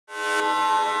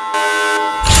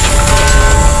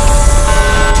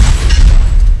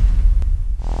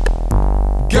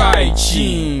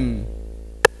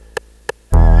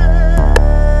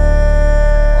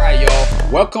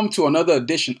Welcome to another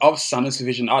edition of Silence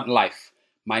Vision Art and Life.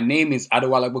 My name is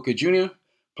Adewale Booker Jr.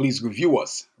 Please review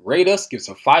us, rate us, give us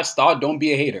a 5-star, don't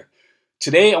be a hater.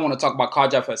 Today I want to talk about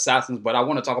Karjakz for Assassins, but I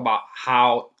want to talk about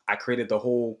how I created the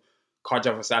whole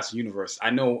Karjakz for Assassins universe. I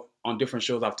know on different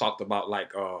shows I've talked about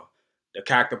like the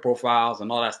character profiles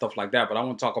and all that stuff like that, but I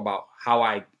want to talk about how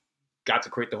I got to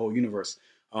create the whole universe.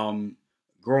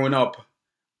 Growing up,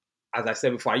 as I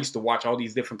said before, I used to watch all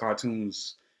these different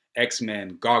cartoons.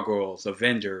 X-Men, Gargoyles,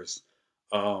 Avengers,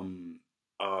 Techno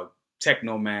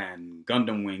Man,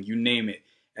 Gundam Wing, you name it.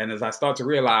 And as I start to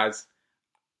realize,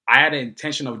 I had an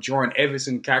intention of drawing every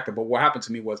single character, but what happened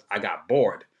to me was I got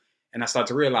bored. And I started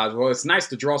to realize, well, it's nice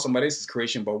to draw somebody else's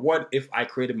creation, but what if I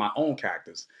created my own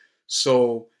characters?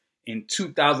 So in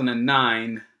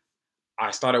 2009,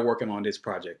 I started working on this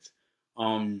project.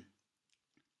 I'd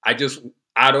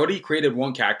already created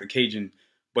one character, Cajun,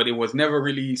 but it was never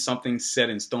really something set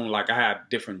in stone. Like I had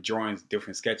different drawings,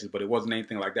 different sketches, but it wasn't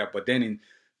anything like that. But then in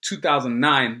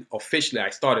 2009, officially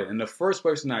I started. And the first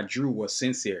person I drew was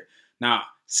Sincere. Now,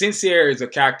 Sincere is a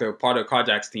character, part of the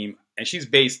Karjakz team. And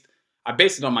I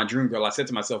based it on my dream girl. I said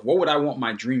to myself, what would I want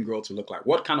my dream girl to look like?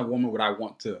 What kind of woman would I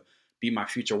want to be my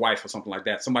future wife or something like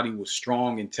that? Somebody who was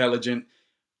strong, intelligent,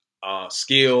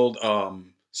 skilled,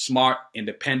 smart,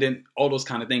 independent, all those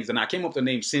kind of things. And I came up with the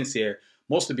name Sincere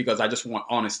mostly because I just want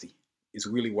honesty is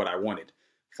really what I wanted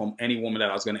from any woman that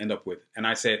I was going to end up with. And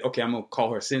I said, okay, I'm going to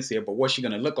call her Sincere, but what's she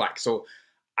going to look like? So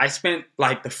I spent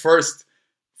like the first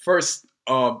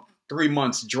 3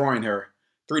 months drawing her,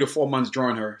 3 to 4 months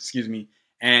drawing her, excuse me.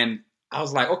 And I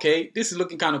was like, okay, this is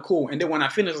looking kind of cool. And then when I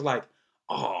finished, I was like,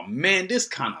 oh man, this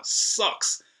kind of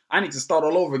sucks. I need to start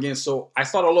all over again. So I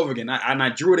started all over again and I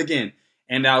drew it again.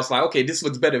 And I was like, okay, this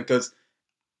looks better because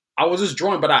I was just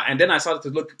drawing, and then I started to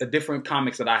look at different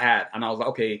comics that I had. And I was like,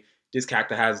 okay, this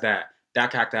character has that.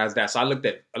 That character has that. So I looked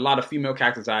at a lot of female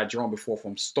characters I had drawn before,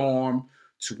 from Storm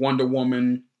to Wonder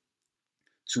Woman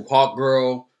to Hawk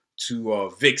Girl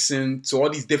to Vixen, to all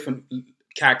these different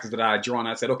characters that I had drawn.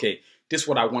 I said, okay, this is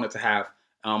what I wanted to have.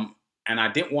 And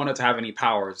I didn't want her to have any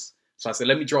powers. So I said,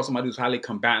 let me draw somebody who's highly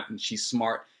combatant. She's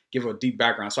smart. Give her a deep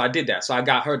background. So I did that. So I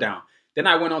got her down. Then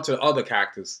I went on to the other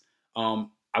characters. I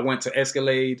went to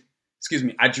Escalade.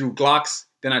 I drew Glocks.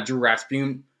 Then I drew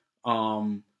Rasputin.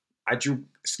 I drew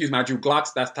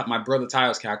Glocks. That's my brother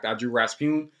Tayo's character. I drew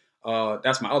Rasputin.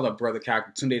 That's my other brother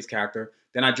character, Tunde's character.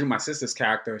 Then I drew my sister's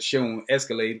character, Shion,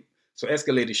 Escalade. So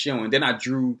Escalade is Shion. Then I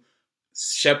drew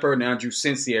Shepard, and I drew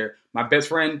Sincere. My best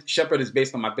friend, Shepard, is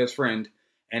based on my best friend.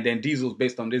 And then Diesel is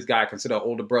based on this guy I consider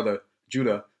older brother,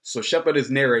 Judah. So Shepard is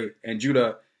Nere, and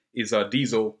Judah is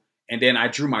Diesel. And then I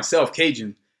drew myself,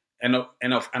 Cajun. And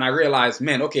I realized,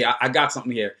 man, okay, I got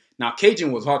something here. Now,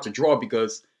 Cajun was hard to draw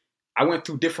because I went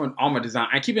through different armor design.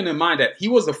 And keeping in mind that he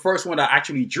was the first one that I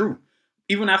actually drew.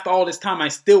 Even after all this time, I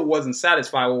still wasn't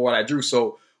satisfied with what I drew.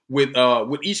 So with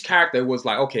each character, it was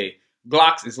like, okay,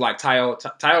 Glocks is like Tayo.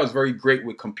 Tayo is very great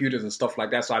with computers and stuff like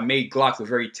that. So I made Glocks a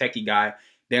very techie guy.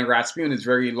 Then Rasputin is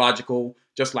very logical,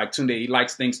 just like Tunde. He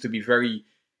likes things to be very,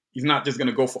 he's not just going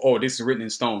to go for, oh, this is written in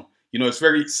stone. You know, it's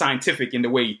very scientific in the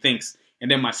way he thinks. And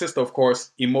then my sister, of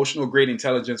course, emotional, great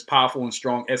intelligence, powerful and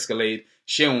strong, Escalade,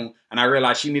 Shion. And I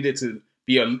realized she needed to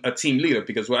be a team leader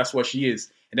because that's what she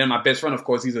is. And then my best friend, of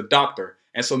course, he's a doctor.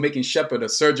 And so making Shepard a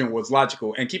surgeon was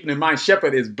logical. And keeping in mind,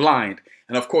 Shepard is blind.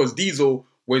 And of course, Diesel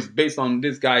was based on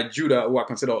this guy, Judah, who I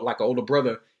consider like an older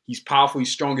brother. He's powerful,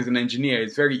 he's strong as an engineer.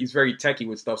 He's very techie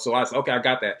with stuff. So I said, okay, I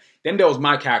got that. Then there was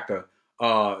my character,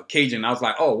 Cajun. I was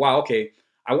like, oh, wow, okay.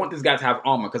 I want this guy to have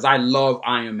armor because I love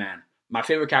Iron Man. My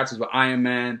favorite characters were Iron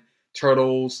Man,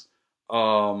 Turtles,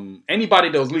 anybody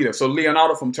that was leader. So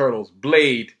Leonardo from Turtles,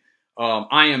 Blade,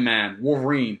 Iron Man,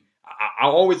 Wolverine.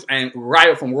 And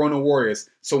Ryo from Ronin Warriors.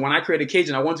 So when I created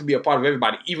Cajun, I wanted to be a part of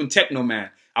everybody, even Techno Man.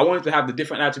 I wanted to have the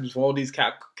different attributes from all these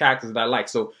characters that I like.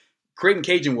 So creating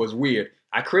Cajun was weird.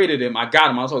 I created him. I got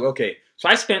him. I was like, okay. So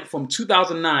I spent from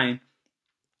 2009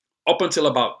 up until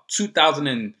about 2000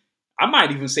 and I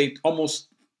might even say almost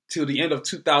till the end of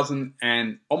 2000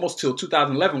 and almost till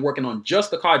 2011 working on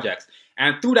just the Karjakz.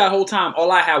 And through that whole time,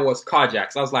 all I had was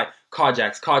Karjakz. I was like,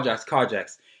 Karjakz, Karjakz,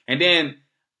 Karjakz. And then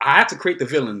I had to create the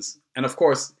villains. And of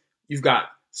course, you've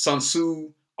got Sun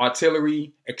Tzu,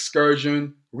 Artillery,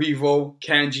 Excursion, Revo,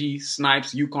 Kanji,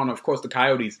 Snipes, Yukon, of course, the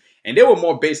Coyotes. And they were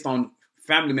more based on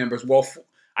family members. Well,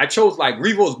 I chose like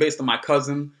Revo is based on my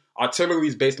cousin, Artillery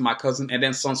is based on my cousin, and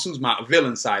then Sun Tzu's my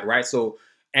villain side, right? So,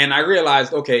 and I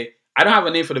realized, okay, I don't have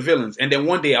a name for the villains. And then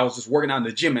one day I was just working out in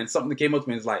the gym and something came up to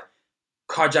me and it's like,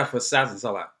 Karjakz for Assassins.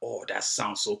 I was like, oh, that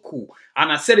sounds so cool. And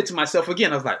I said it to myself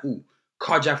again. I was like, ooh,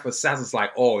 Karjakz for Assassins.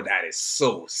 Like, oh, that is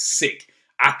so sick.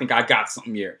 I think I got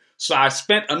something here. So I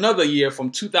spent another year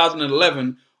from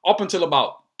 2011 up until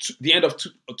about the end of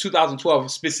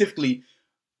 2012. Specifically,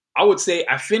 I would say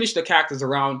I finished the characters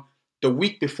around the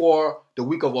week before the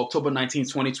week of October 19th,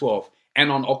 2012.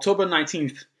 And on October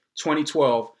 19th,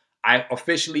 2012, I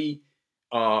officially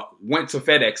went to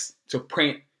FedEx to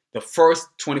print the first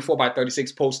 24 by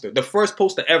 36 poster. The first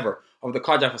poster ever of the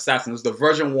Karjakz Assassin. It was the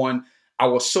version 1. I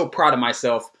was so proud of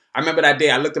myself. I remember that day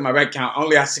I looked at my bank account. I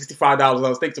only had $65. I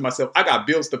was thinking to myself, I got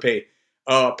bills to pay.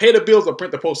 Pay the bills or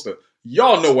print the poster.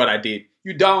 Y'all know what I did.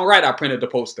 You darn right I printed the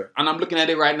poster. And I'm looking at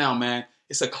it right now, man.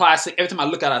 It's a classic. Every time I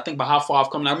look at it, I think about how far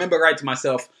I've come. And I remember writing to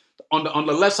myself, on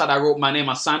the left side, I wrote my name.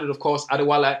 I signed it, of course,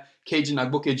 Adewale Cajun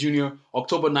Agboke Jr.,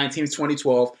 October 19th,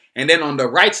 2012. And then on the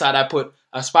right side, I put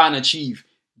Aspire and Achieve.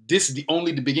 This is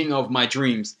only the beginning of my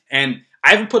dreams. And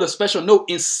I even put a special note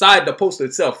inside the poster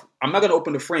itself. I'm not going to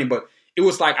open the frame, but it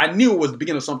was like I knew it was the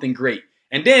beginning of something great.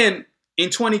 And then in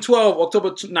 2012,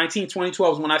 October 19,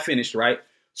 2012 is when I finished, right?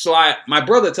 So my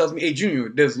brother tells me, hey, Junior,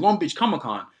 there's Long Beach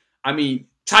Comic-Con. I mean,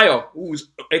 Tayo, who's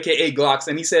AKA Glocks,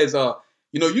 and he says,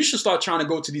 you know, you should start trying to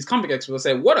go to these comic expos. I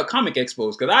said, what are comic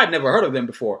expos? Because I had never heard of them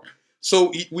before.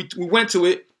 So we went to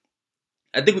it.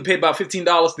 I think we paid about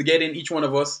 $15 to get in, each one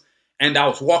of us. And I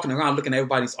was walking around looking at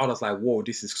everybody's art. I was like, whoa,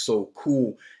 this is so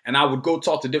cool. And I would go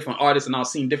talk to different artists, and I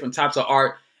was seeing different types of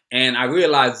art. And I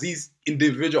realized these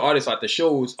individual artists at the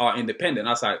shows are independent.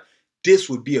 I was like, this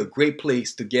would be a great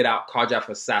place to get out Karjakz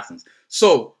Assassins.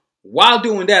 So while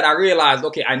doing that, I realized,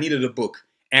 okay, I needed a book.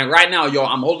 And right now, y'all,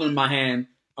 I'm holding in my hand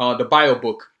the bio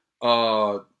book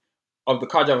of the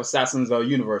Karjakz Assassins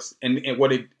universe. And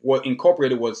what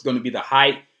incorporated was going to be the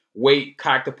height, weight,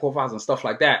 character profiles, and stuff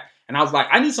like that. And I was like,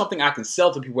 I need something I can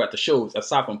sell to people at the shows,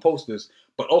 aside from posters,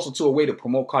 but also to a way to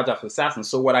promote Karjakz Assassins.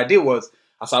 So what I did was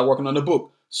I started working on the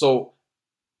book. So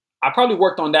I probably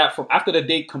worked on that from after the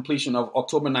date completion of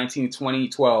October 19,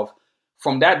 2012.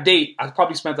 From that date, I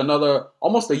probably spent another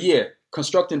almost a year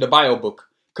constructing the bio book.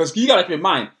 Because you got to keep in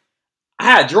mind, I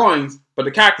had drawings, but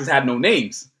the characters had no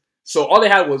names. So all they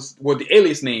had were the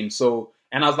alias names. So,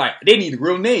 and I was like, they need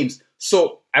real names.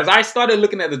 So as I started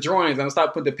looking at the drawings and I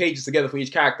started putting the pages together for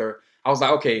each character, I was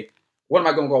like, okay, what am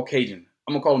I going to call Cajun?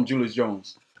 I'm going to call him Julius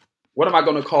Jones. What am I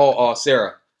going to call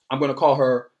Sarah? I'm going to call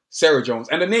her Sarah Jones.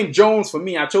 And the name Jones, for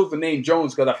me, I chose the name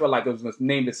Jones because I felt like it was a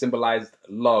name that symbolized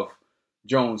love.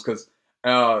 Jones, because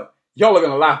y'all are going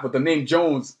to laugh, but the name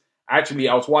Jones, actually,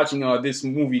 I was watching this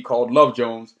movie called Love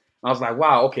Jones. And I was like,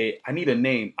 wow, okay, I need a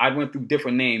name. I went through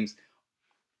different names.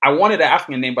 I wanted an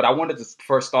African name, but I wanted to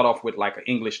first start off with like an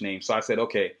English name. So I said,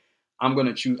 okay, I'm going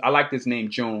to choose. I like this name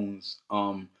Jones.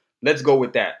 Let's go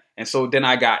with that. And so then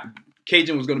I got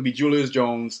Cajun was going to be Julius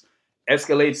Jones,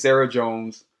 Escalade Sarah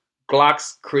Jones,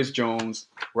 Glocks Chris Jones,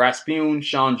 Rasputin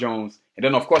Sean Jones. And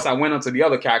then, of course, I went on to the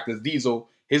other characters. Diesel,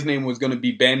 his name was going to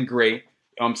be Ben Gray. You know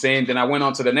what I'm saying? Then I went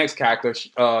on to the next character,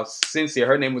 Cynthia.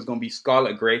 Her name was going to be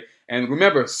Scarlet Gray. And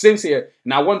remember, Cynthia,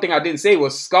 now one thing I didn't say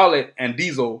was Scarlet and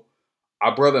Diesel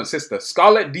are brother and sister.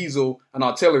 Scarlet, Diesel, and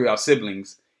Artillery are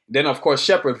siblings. Then, of course,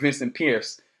 Shepard, Vincent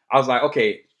Pierce. I was like,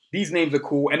 okay, these names are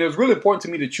cool. And it was really important to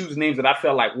me to choose names that I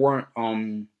felt like weren't,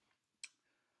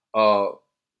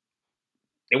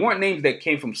 they weren't names that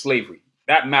came from slavery.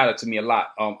 That mattered to me a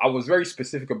lot. I was very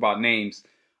specific about names.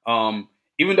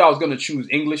 Even though I was going to choose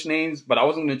English names, but I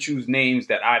wasn't going to choose names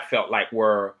that I felt like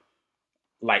were,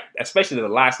 like, especially the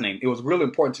last name. It was really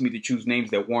important to me to choose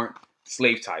names that weren't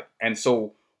slave type. And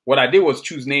so what I did was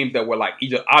choose names that were like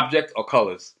either object or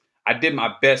colors. I did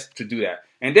my best to do that.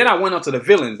 And then I went on to the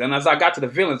villains. And as I got to the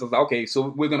villains, I was like, okay, so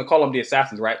we're going to call them the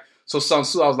assassins, right? So Sun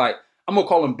Tzu, I was like, I'm going to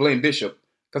call him Blaine Bishop.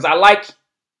 Because I like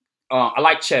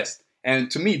chess.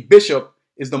 And to me, Bishop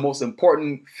is the most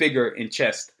important figure in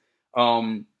chess.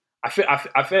 I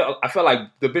feel like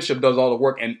the bishop does all the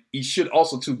work, and he should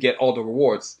also too get all the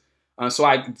rewards. So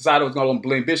I decided I was going to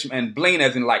blame Bishop, and Blaine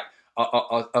as in like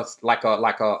a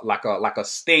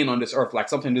stain on this earth, like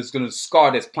something that's going to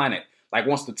scar this planet, like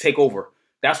wants to take over.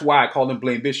 That's why I called him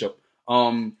Blaine Bishop.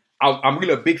 I'm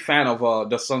really a big fan of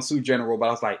the Sun Tzu general, but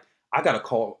I was like, I gotta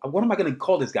call. What am I gonna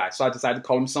call this guy? So I decided to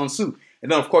call him Sun Tzu. And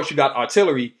then of course you got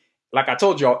Artillery, like I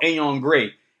told y'all, Enyon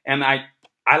Gray, and I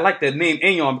like the name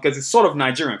Enyon because it's sort of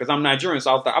Nigerian, because I'm Nigerian,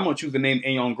 so I was like, I'm gonna choose the name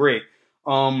Enyon Gray.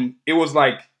 It was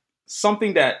like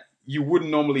something that you wouldn't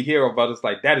normally hear of, but it's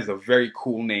like, that is a very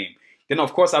cool name. Then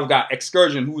of course I've got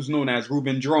Excursion, who's known as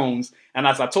Ruben Drones, and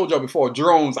as I told y'all before,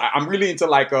 drones, I'm really into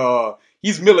like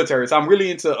he's military, so I'm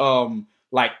really into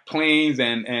like planes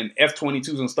and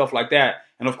F-22s and stuff like that.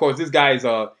 And of course this guy is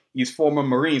he's former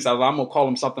Marine, so I'm gonna call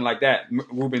him something like that,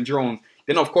 Ruben Drones.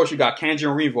 Then of course you got Kanji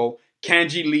and Revo,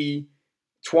 Kanji Lee,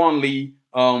 Tuan Lee,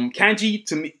 Kanji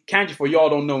to me, kanji for y'all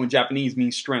don't know in Japanese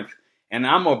means strength. And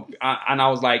I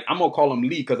was like, I'm gonna call him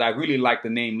Lee because I really like the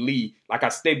name Lee. Like I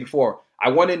stated before, I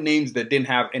wanted names that didn't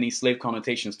have any slave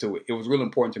connotations to it. It was really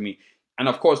important to me. And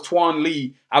of course, Twan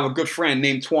Lee, I have a good friend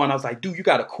named Twan. I was like, dude, you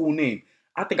got a cool name.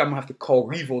 I think I'm gonna have to call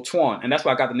Revo Twan. And that's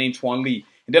why I got the name Twan Lee.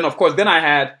 And then of course, then I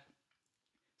had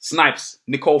Snipes,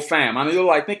 Nicole Pham. I mean, you're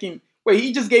like thinking, wait,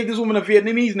 he just gave this woman a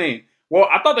Vietnamese name. Well,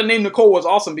 I thought the name Nicole was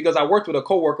awesome because I worked with a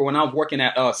coworker when I was working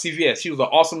at CVS. She was an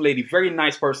awesome lady, very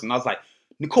nice person. I was like,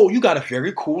 Nicole, you got a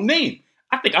very cool name.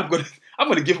 I think I'm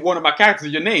gonna give one of my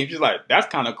characters your name. She's like, that's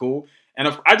kind of cool. And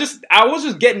I was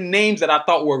just getting names that I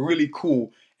thought were really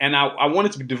cool, and I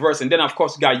wanted to be diverse. And then of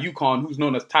course you got Yukon, who's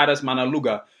known as Titus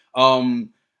Manaluga.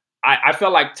 I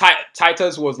felt like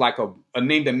Titus was like a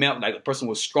name that meant like a person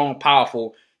was strong,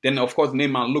 powerful. Then of course the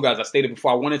name Manaluga, as I stated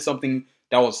before, I wanted something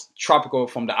that was tropical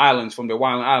from the islands, from the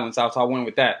Hawaiian Islands. So I went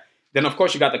with that. Then of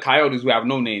course you got the Coyotes who have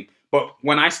no name. But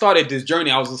when I started this journey,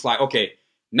 I was just like, okay,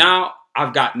 now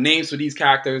I've got names for these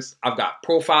characters. I've got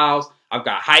profiles. I've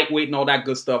got height, weight, and all that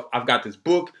good stuff. I've got this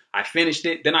book. I finished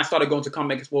it. Then I started going to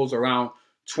comic expos around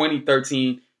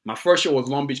 2013. My first show was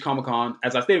Long Beach Comic Con.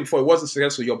 As I stated before, it wasn't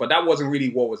successful, but that wasn't really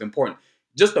what was important.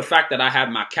 Just the fact that I had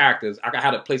my characters, I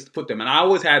had a place to put them. And I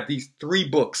always had these 3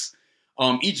 books.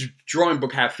 Each drawing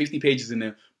book had 50 pages in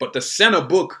there. But the center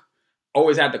book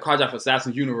always had the Karjakz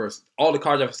Assassin's universe, all the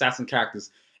Karjakz Assassin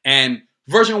characters. And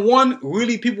version 1,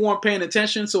 really people weren't paying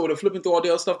attention, so they're flipping through all the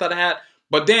other stuff that I had.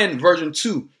 But then version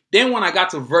 2, then when I got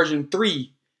to version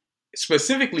 3,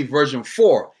 specifically version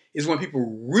 4, is when people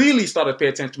really started to pay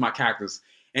attention to my characters.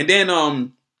 And then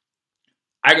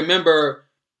I remember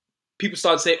people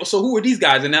started saying, oh, so who are these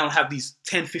guys? And then I'll have these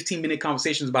 10, 15-minute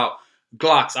conversations about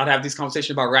Glocks. I'd have these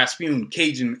conversations about Rasputin,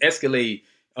 Cajun, Escalade,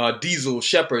 Diesel,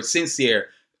 Shepard, Sincere,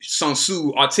 Sun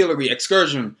Tzu, Artillery,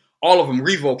 Excursion, all of them,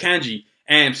 Revo, Kanji,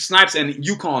 and Snipes and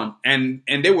Yukon. And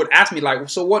they would ask me, like,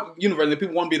 so what universe? And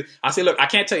people want me to, I say, look, I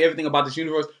can't tell you everything about this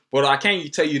universe, but I can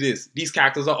tell you this. These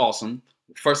characters are awesome,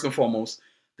 first and foremost.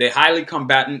 They're highly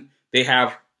combatant. They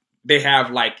have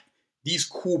like these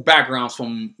cool backgrounds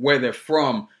from where they're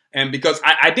from. And because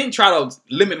I didn't try to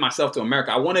limit myself to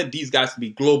America, I wanted these guys to be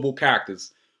global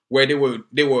characters where they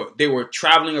were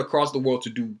traveling across the world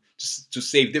to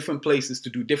save different places, to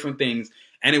do different things.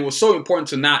 And it was so important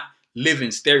to not live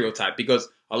in stereotype, because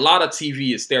a lot of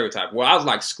TV is stereotype. Well, I was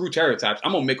like, screw stereotypes.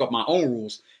 I'm going to make up my own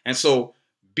rules. And so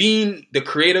being the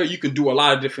creator, you can do a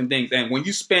lot of different things. And when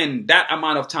you spend that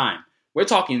amount of time, we're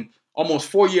talking almost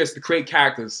 4 years to create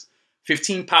characters,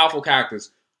 15 powerful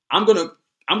characters. I'm gonna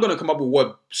come up with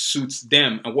what suits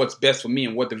them and what's best for me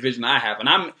and what the vision I have. And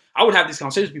I would have these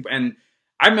conversations with people. And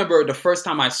I remember the first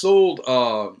time I sold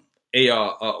one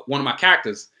of my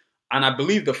characters, and I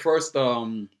believe the first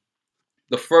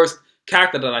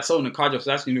character that I sold in the Karjakz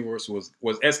Assassin universe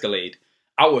was Escalade.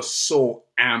 I was so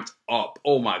amped up.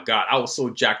 Oh my God, I was so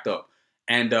jacked up.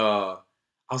 And I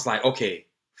was like, okay,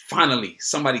 finally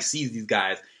somebody sees these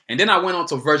guys. And then I went on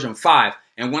to version 5.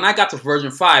 And when I got to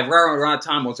version 5, right around the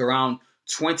time was around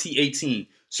 2018.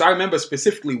 So I remember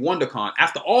specifically WonderCon.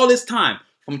 After all this time,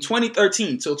 from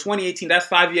 2013 till 2018, that's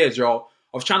 5 years, y'all,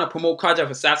 of trying to promote Karjakz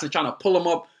Assassin, trying to pull them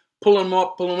up,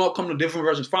 come to different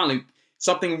versions. Finally,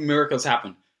 something miracles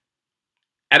happened.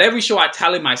 At every show, I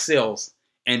tallied my sales,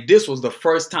 and this was the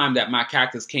first time that my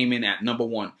characters came in at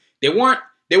 #1. They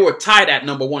were tied at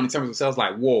 #1 in terms of sales.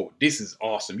 Like, whoa, this is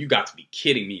awesome. You got to be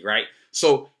kidding me, right?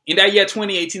 So in that year,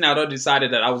 2018, I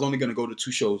decided that I was only going to go to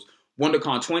 2 shows,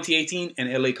 WonderCon 2018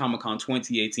 and LA Comic Con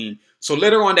 2018. So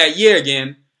later on that year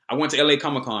again, I went to LA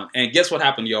Comic Con, and guess what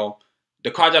happened, y'all?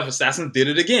 The Karjakz Assassins did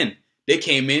it again. They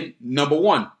came in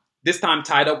 #1. This time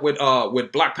tied up with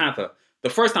Black Panther. The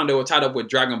first time they were tied up with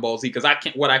Dragon Ball Z, because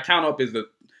what I count up is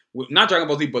not Dragon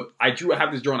Ball Z, but I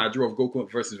have this drawing I drew of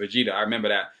Goku versus Vegeta. I remember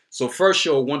that. So first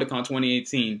show, WonderCon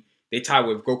 2018, they tied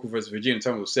with Goku versus Vegeta in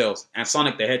terms of sales, and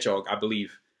Sonic the Hedgehog, I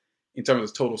believe, in terms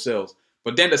of total sales.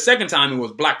 But then the second time it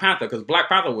was Black Panther, because Black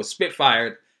Panther was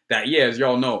spitfired that year, as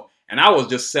y'all know. And I was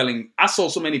just selling, I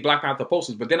sold so many Black Panther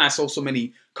posters, but then I sold so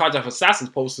many Karjakz Assassins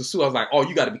posters too. I was like, oh,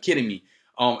 you got to be kidding me.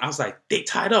 I was like, they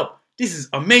tied up. This is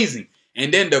amazing.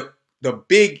 And then the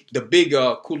big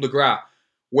coup de grace,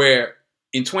 where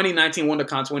in 2019,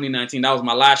 WonderCon 2019, that was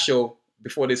my last show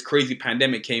before this crazy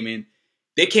pandemic came in.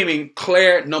 They came in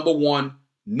clear #1,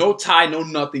 no tie, no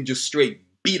nothing, just straight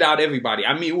beat out everybody.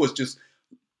 I mean, it was just,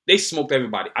 they smoked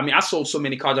everybody. I mean, I sold so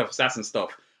many Karjakz Assassin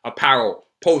stuff, apparel,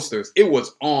 posters. It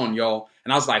was on, y'all.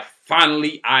 And I was like,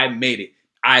 finally, I made it.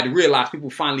 I had realized people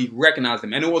finally recognized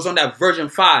them. And it was on that version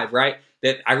 5, right,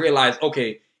 that I realized,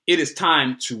 okay, it is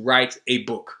time to write a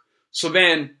book. So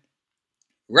then,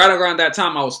 right around that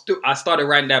time, I started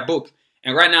writing that book,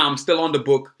 and right now I'm still on the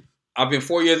book. I've been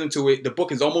 4 years into it. The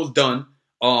book is almost done.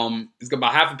 It's got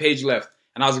about half a page left,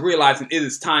 and I was realizing it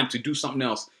is time to do something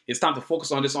else. It's time to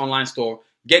focus on this online store,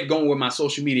 get going with my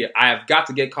social media. I have got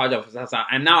to get Karjakz Assassins out,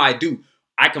 and now I do.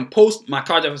 I can post my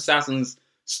Karjakz Assassins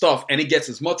stuff, and it gets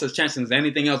as much attention as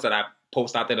anything else that I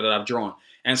post out there that I've drawn.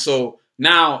 And so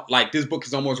now, like, this book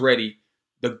is almost ready.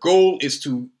 The goal is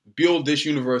to build this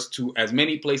universe to as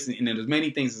many places and as many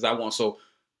things as I want. So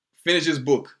finish this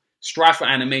book, strive for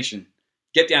animation,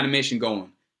 get the animation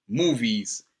going,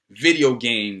 movies, video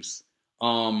games.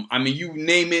 I mean, you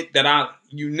name it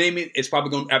it's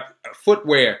probably going to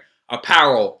footwear,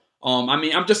 apparel. I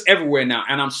mean, I'm just everywhere now,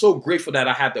 and I'm so grateful that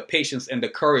I had the patience and the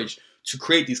courage to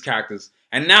create these characters.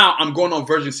 And now I'm going on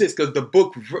version 6 because the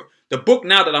book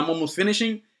now that I'm almost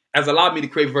finishing has allowed me to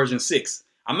create version 6.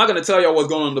 I'm not going to tell y'all what's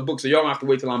going on in the book, so y'all don't have to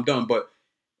wait till I'm done. But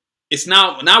it's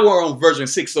now we're on version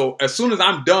 6. So as soon as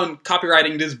I'm done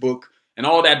copywriting this book and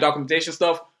all that documentation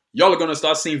stuff, y'all are going to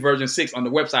start seeing version 6 on the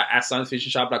website at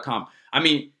sciencefictionshop.com. I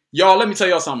mean, y'all, let me tell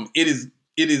y'all something. It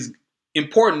is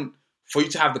important for you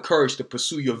to have the courage to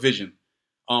pursue your vision.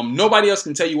 Nobody else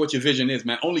can tell you what your vision is,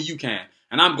 man. Only you can.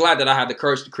 And I'm glad that I had the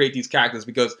courage to create these characters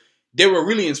because they were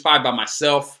really inspired by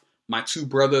myself, my 2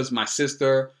 brothers, my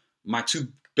sister, my 2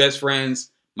 best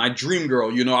friends, my dream girl.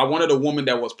 You know, I wanted a woman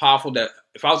that was powerful, that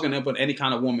if I was going to implement any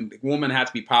kind of woman, the woman had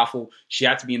to be powerful. She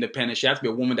had to be independent. She had to be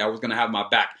a woman that was going to have my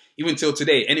back. Even till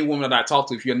today, any woman that I talk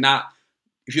to, if you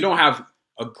don't have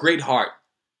a great heart,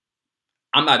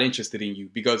 I'm not interested in you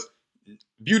because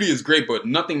beauty is great, but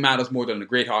nothing matters more than a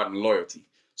great heart and loyalty.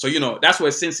 So, you know, that's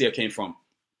where Sincere came from.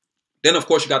 Then, of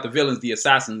course, you got the villains, the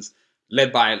assassins,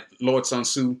 led by Lord Sun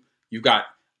Tzu. You've got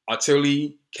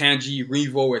Artillery, Kanji,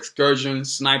 Revo, Excursion,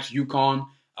 Snipes, Yukon,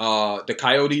 the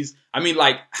Coyotes. I mean,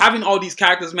 like, having all these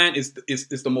characters, man, is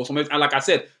the most amazing. And like I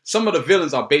said, some of the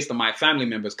villains are based on my family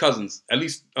members, cousins, at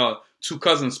least 2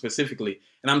 cousins specifically.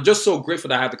 And I'm just so grateful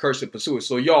that I had the courage to pursue it.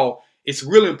 So, y'all, it's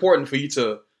really important for you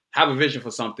to have a vision for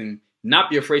something,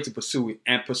 not be afraid to pursue it,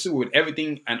 and pursue it with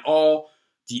everything and all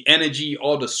the energy,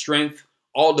 all the strength,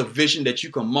 all the vision that you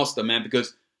can muster, man,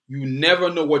 because you never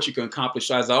know what you can accomplish.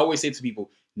 So as I always say to people,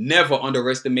 never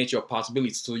underestimate your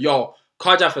possibilities. So y'all,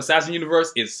 Karjakz Assassin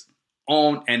Universe is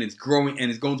on and it's growing and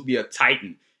it's going to be a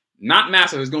titan. Not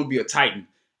massive, it's going to be a titan.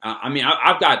 I mean,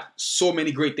 I've got so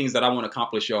many great things that I want to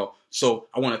accomplish, y'all. So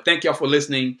I want to thank y'all for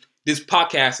listening. This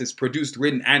podcast is produced,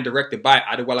 written, and directed by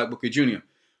Adewale Booker Jr.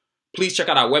 Please check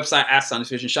out our website at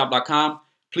sciencefictionshop.com.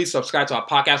 Please subscribe to our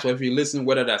podcast wherever you listen,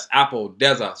 whether that's Apple,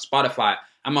 Deza, Spotify,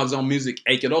 Amazon Music.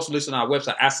 And you can also listen to our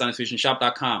website at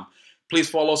sciencefictionshop.com. Please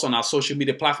follow us on our social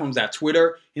media platforms at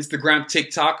Twitter, Instagram,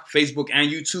 TikTok, Facebook, and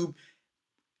YouTube,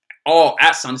 all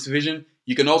at Science Vision.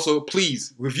 You can also,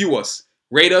 please, review us,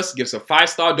 rate us, give us a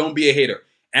 5-star, don't be a hater.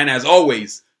 And as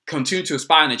always, continue to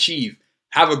aspire and achieve.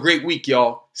 Have a great week,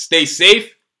 y'all. Stay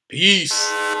safe.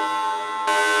 Peace.